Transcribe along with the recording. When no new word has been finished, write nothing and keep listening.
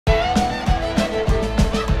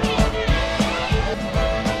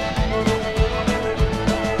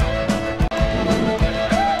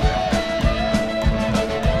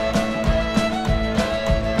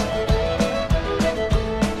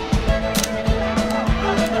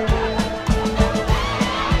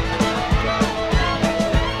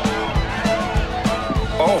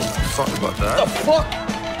talk about that. What the fuck?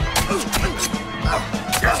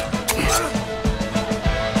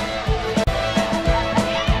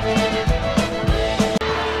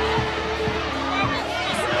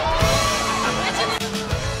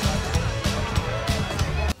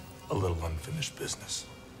 A little unfinished business.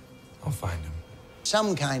 I'll find him.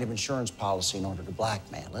 Some kind of insurance policy in order to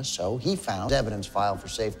blackmail us, so he found evidence file for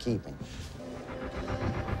safekeeping.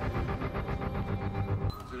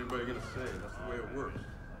 What's anybody gonna say? That's the way it works.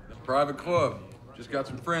 Private club. Just got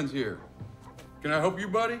some friends here. Can I help you,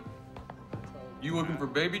 buddy? You looking for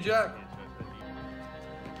Baby Jack?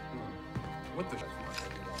 What the?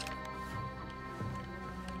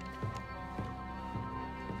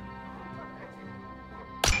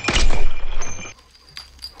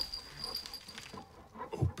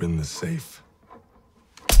 Open the safe.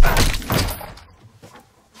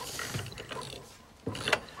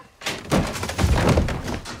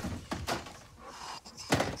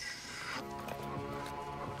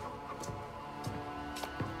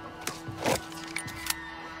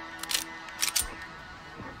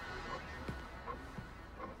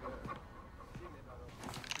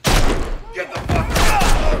 Get the fuck out!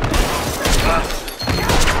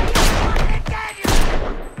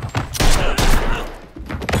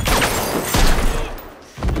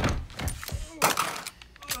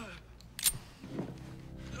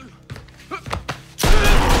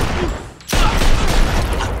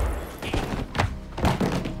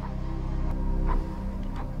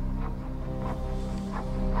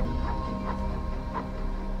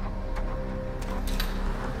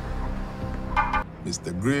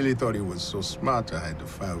 Mr. Greeley thought he was so smart I had to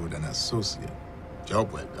fire with an associate.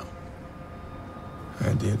 Job well done. I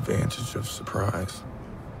had the advantage of surprise.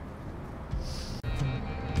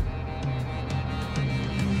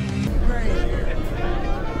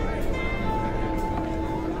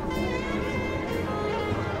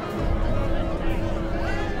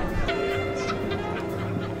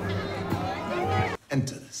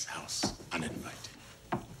 Enter this house uninvited.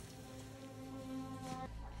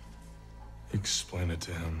 Explain it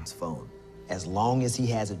to him. His phone, as long as he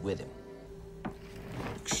has it with him.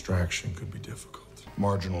 Extraction could be difficult.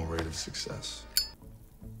 Marginal rate of success.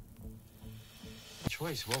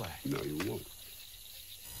 Choice, will I? No, you won't.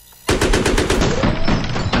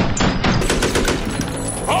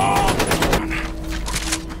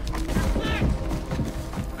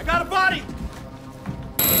 I got a body!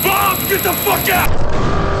 Bob, get the fuck out!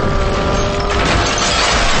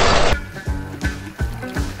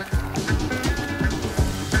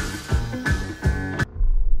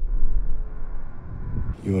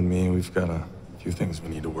 You and me, we've got a few things we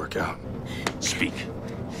need to work out. Speak.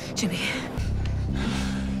 Jimmy.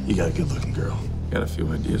 You got a good-looking girl. Got a few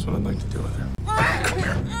ideas what I'd like to do with her. Come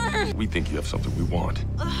here. We think you have something we want.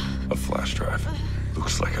 A flash drive.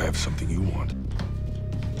 Looks like I have something you want.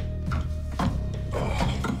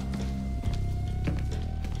 Oh.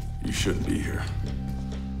 You shouldn't be here.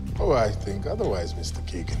 Oh, I think otherwise, Mr.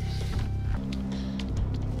 Keegan.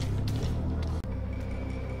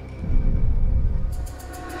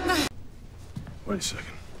 Wait a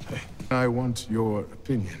second. Hey. I want your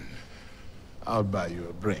opinion. I'll buy you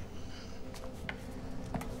a drink.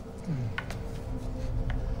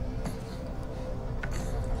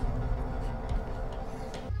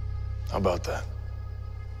 How about that?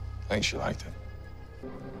 I think she liked it.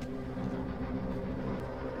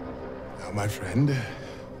 Now, my friend,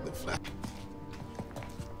 the flat.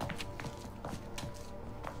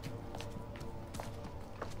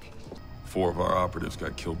 Four of our operatives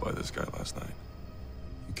got killed by this guy last night.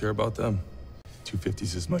 You care about them?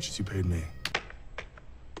 $250's as much as you paid me.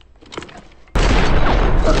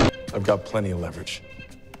 I've got plenty of leverage.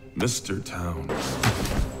 Mr. Towns.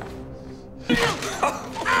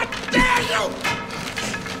 How dare you!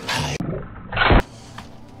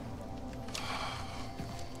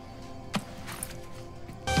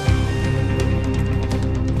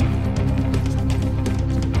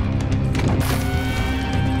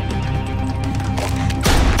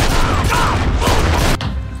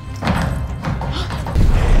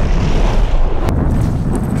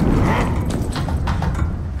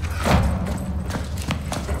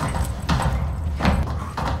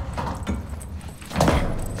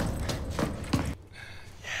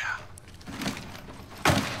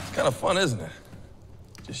 Kind of fun, isn't it?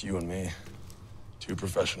 Just you and me. Two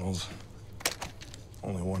professionals.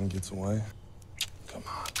 Only one gets away. Come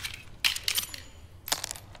on.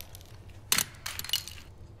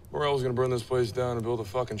 Morel's gonna burn this place down and build a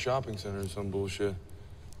fucking shopping center or some bullshit.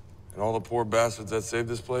 And all the poor bastards that saved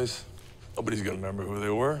this place, nobody's gonna remember who they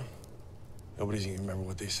were. Nobody's gonna remember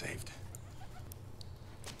what they saved.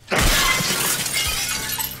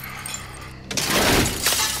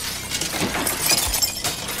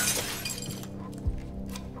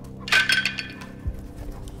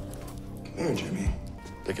 Here, Jimmy.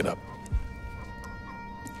 Pick it up.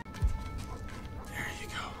 There you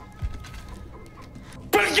go.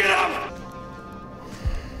 Pick it up!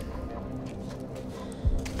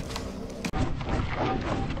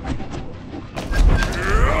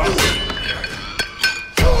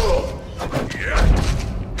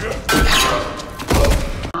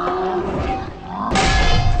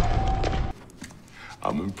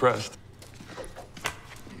 I'm impressed.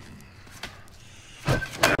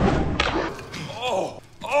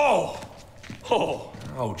 Oh!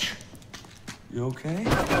 Ouch. You okay?